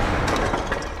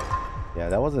 Yeah,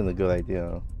 that wasn't a good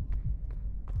idea.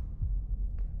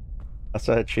 I was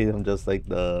trying to treat them just like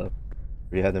the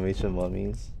reanimation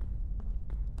mummies.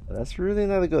 That's really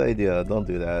not a good idea. Don't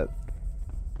do that.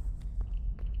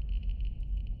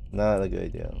 Not a good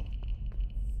idea.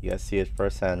 You guys see it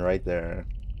firsthand right there.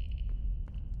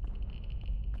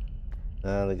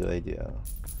 Not a good idea.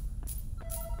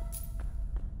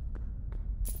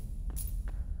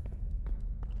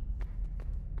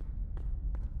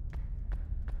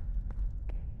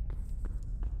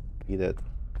 Eat it.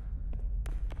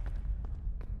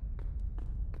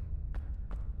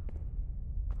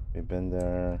 We've been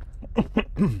there.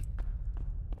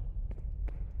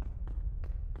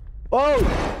 Oh!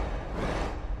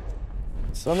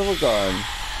 Son of a gun.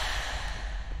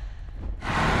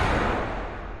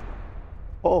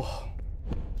 Oh.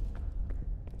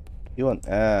 You an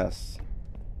ass.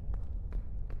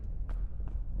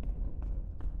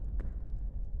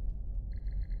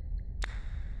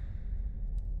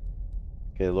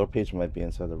 Okay, the lore page might be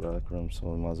inside the relic room, so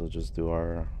we might as well just do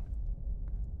our...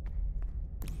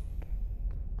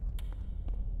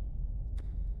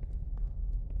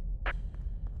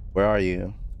 Where are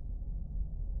you?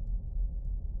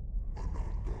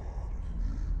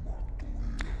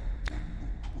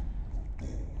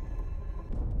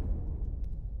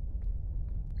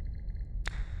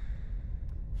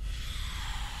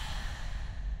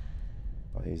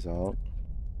 Oh, he's out.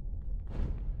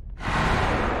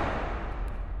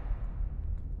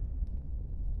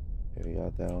 Okay, we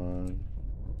got that one.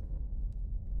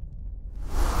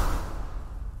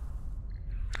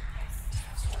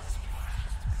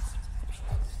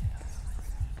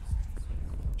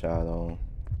 Shadow.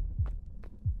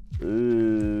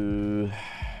 Ooh.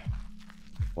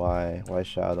 Why? Why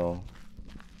Shadow?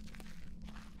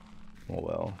 Oh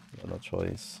well, no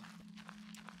choice.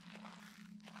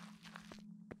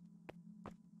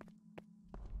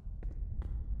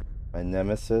 My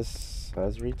nemesis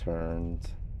has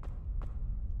returned.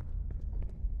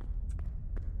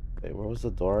 Wait, where was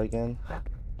the door again?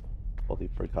 Totally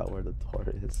forgot where the door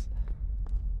is.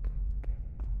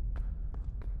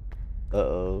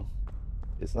 Uh-oh.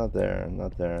 It's not there,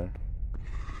 not there.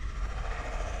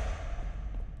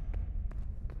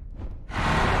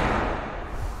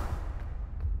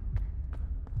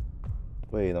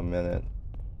 Wait a minute.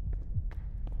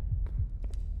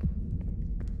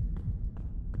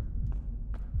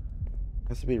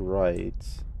 Has to be right.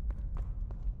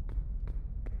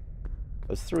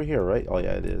 It's through here, right? Oh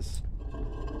yeah, it is.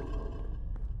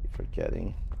 Keep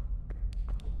forgetting.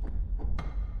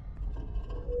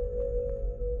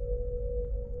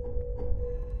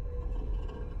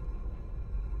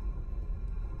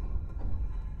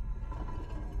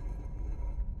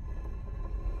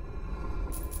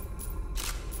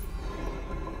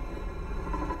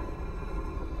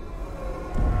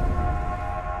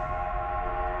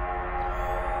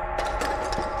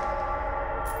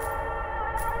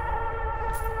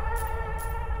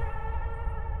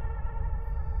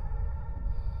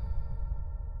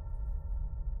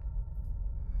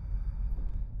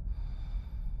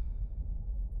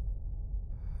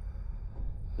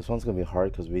 This one's gonna be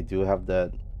hard because we do have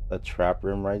that trap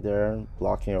room right there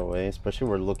blocking our way, especially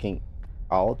we're looking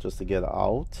out just to get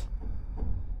out.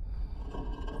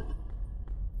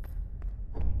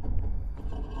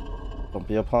 Don't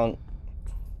be a punk.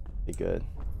 Be good.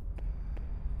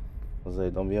 I was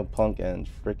like, don't be a punk and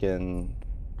freaking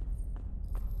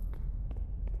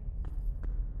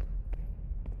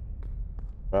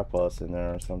trap us in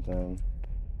there or something.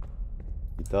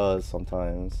 He does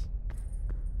sometimes.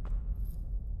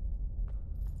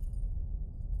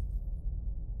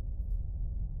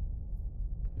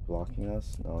 Blocking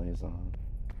us? No, he's on.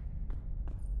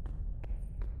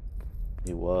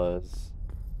 He was.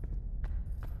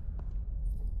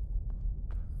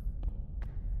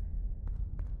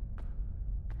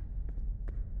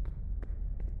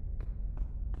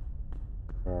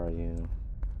 Where are you?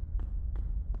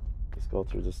 Let's go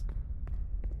through this.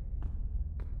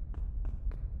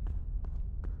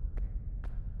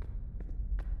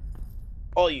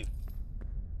 Oh, you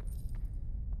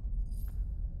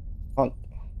punk.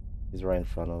 He's right in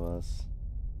front of us.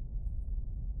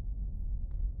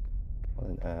 What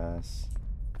an ass.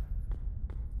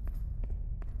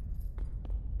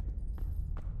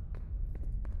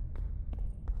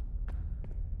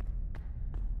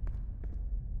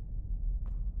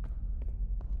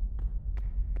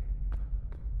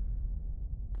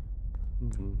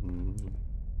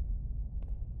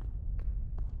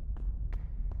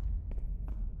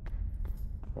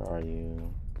 Where are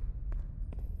you?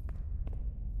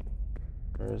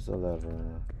 Where's the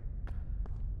lever?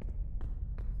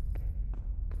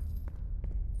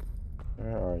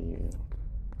 Where are you?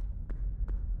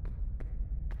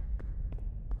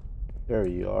 There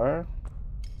you are.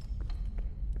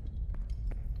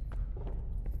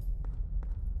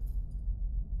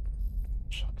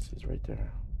 Shucks, he's right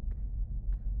there.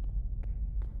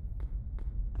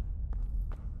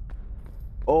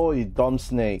 Oh, you dumb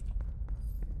snake.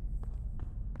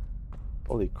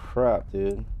 Holy crap,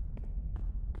 dude.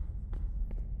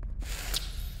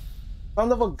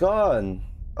 Son of a gun.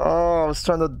 Oh, I was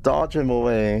trying to dodge him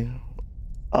away.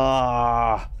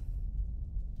 Ah.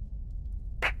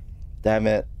 Damn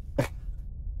it.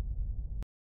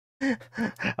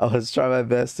 I was trying my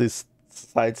best to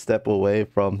sidestep away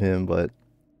from him, but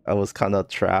I was kind of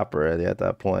trapped already at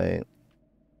that point.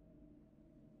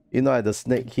 You know, the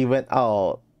snake, he went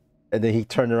out and then he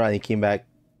turned around, he came back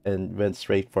and went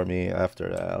straight for me after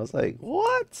that. I was like,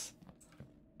 what?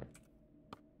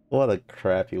 What a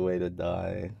crappy way to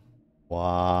die.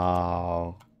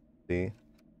 Wow. See?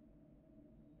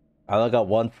 I only got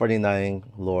 149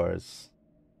 lures.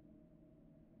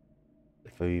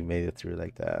 If we made it through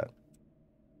like that.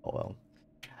 Oh well.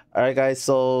 Alright guys,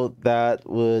 so that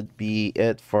would be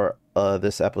it for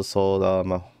this episode.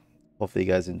 Hopefully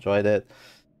you guys enjoyed it.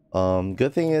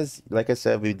 Good thing is, like I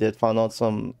said, we did find out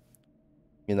some,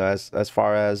 you know, as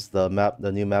far as the map,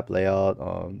 the new map layout.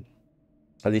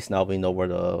 At least now we know where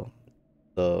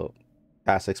the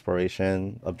past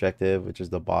exploration objective, which is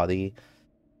the body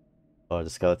or the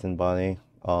skeleton body,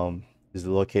 is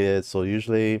located. So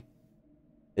usually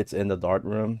it's in the dart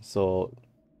room. So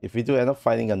if we do end up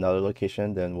finding another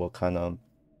location, then we'll kind of,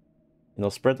 you know,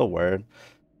 spread the word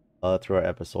through our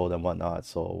episode and whatnot.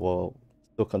 So we'll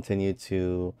still continue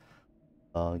to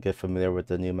get familiar with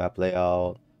the new map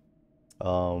layout,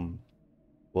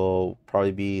 We'll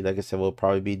probably be, like I said, we'll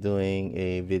probably be doing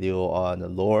a video on the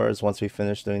lores once we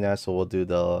finish doing that. So we'll do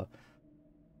the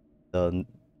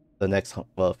the next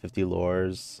 50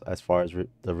 lores as far as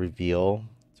the reveal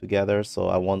together. So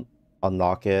I won't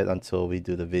unlock it until we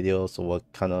do the video. So we'll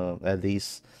kind of at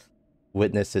least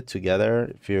witness it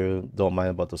together. If you don't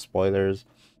mind about the spoilers,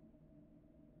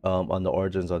 on the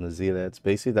origins on the zealots.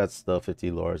 Basically, that's the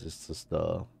 50 lores. It's just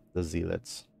the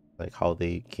zealots, like how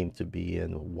they came to be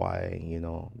and why, you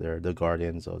know, they're the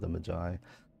guardians of the magi.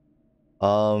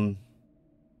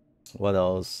 What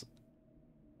else?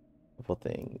 A couple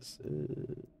things.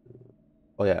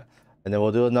 Oh yeah, and then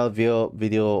we'll do another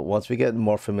video once we get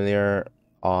more familiar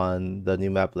on the new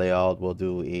map layout. We'll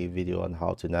do a video on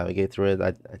how to navigate through it.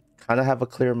 I kind of have a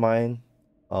clear mind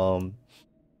on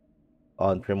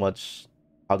pretty much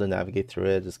how to navigate through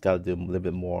it. Just gotta do a little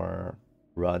bit more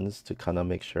runs to kind of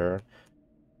make sure.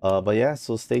 But yeah,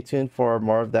 so stay tuned for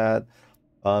more of that.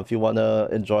 If you want to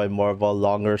enjoy more of a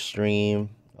longer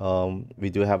stream, we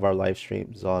do have our live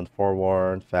streams on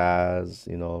Forewarned, Faz.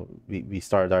 You know, we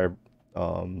started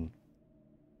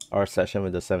our session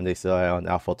with the 7 Days to Die on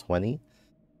Alpha 20.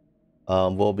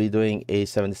 We'll be doing a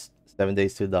 7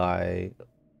 Days to Die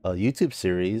YouTube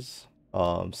series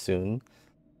soon.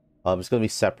 It's going to be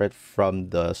separate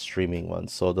from the streaming one.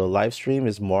 So the live stream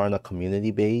is more on a community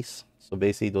base. So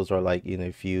basically, those are like, you know,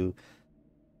 if you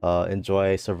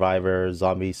enjoy survivor,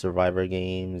 zombie survivor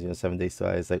games, you know, 7 Days to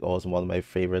Die is like always one of my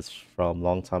favorites from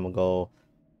long time ago.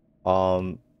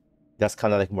 That's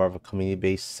kind of like more of a community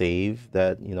based save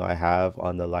that, you know, I have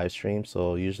on the live stream.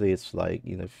 So usually it's like,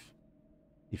 you know,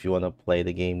 if you want to play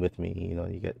the game with me, you know,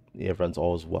 everyone's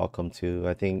always welcome to.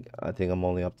 I think I'm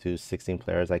only up to 16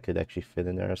 players I could actually fit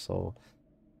in there. So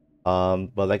but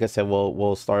like I said,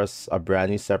 we'll start a brand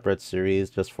new separate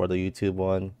series just for the YouTube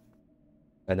one,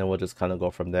 and then we'll just kind of go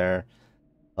from there.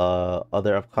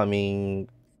 Other upcoming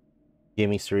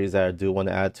gaming series that I do want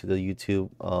to add to the YouTube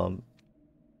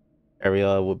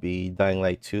area would be Dying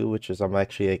Light 2, which is I'm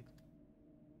actually like,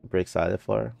 super excited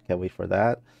for. Can't wait for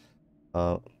that.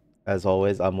 As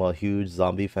always, I'm a huge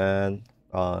zombie fan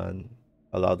on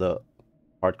a lot of the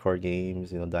hardcore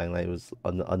games. You know, Dying Light was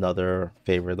another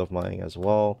favorite of mine as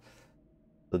well.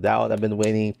 So that one I've been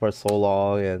waiting for so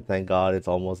long, and thank God it's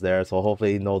almost there. So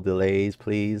hopefully no delays,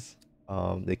 please.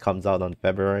 It comes out on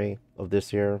February of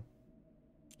this year.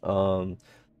 So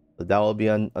that will be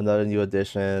another new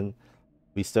addition.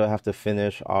 We still have to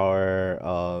finish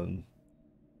our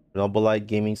Noble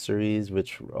gaming series,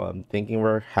 which I'm thinking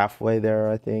we're halfway there,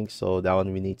 I think. So that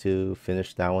one we need to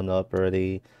finish that one up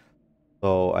already.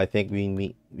 So I think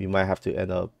we might have to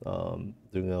end up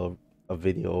doing a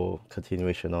video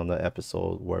continuation on the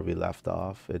episode where we left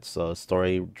off. It's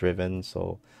story driven,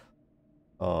 so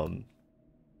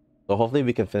hopefully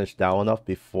we can finish that one up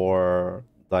before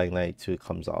Dying Light 2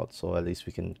 comes out. So at least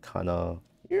we can kind of,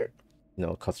 you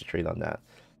know, concentrate on that.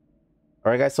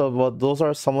 All right, guys. So, well, those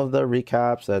are some of the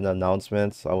recaps and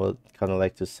announcements I would kind of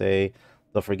like to say.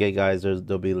 Don't forget, guys,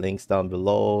 there'll be links down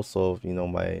below. So, you know,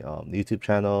 my YouTube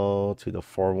channel, to the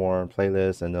Forewarned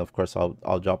playlist, and of course,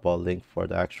 I'll drop a link for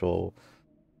the actual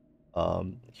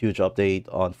huge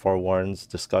update on Forewarned's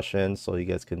discussion, so you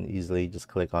guys can easily just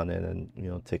click on it and, you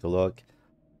know, take a look.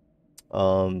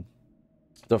 Don't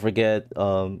forget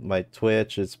my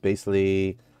Twitch. It's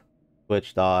basically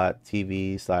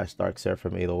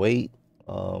twitch.tv/darkseraphim808.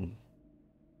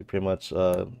 You pretty much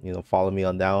you know, follow me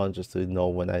on that one just to know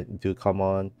when I do come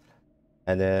on,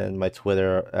 and then my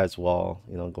Twitter as well.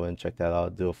 You know, go and check that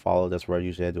out, do a follow. That's where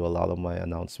usually I do a lot of my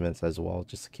announcements as well,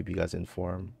 just to keep you guys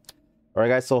informed. All right,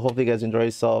 guys, so hopefully you guys enjoy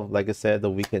yourself. Like I said,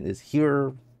 the weekend is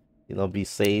here. You know, be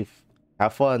safe,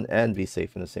 have fun, and be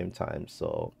safe in the same time.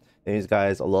 So anyways,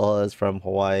 guys, aloha is from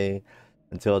Hawaii.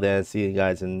 Until then, see you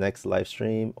guys in the next live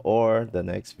stream or the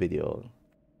next video.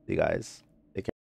 See you guys. Take care.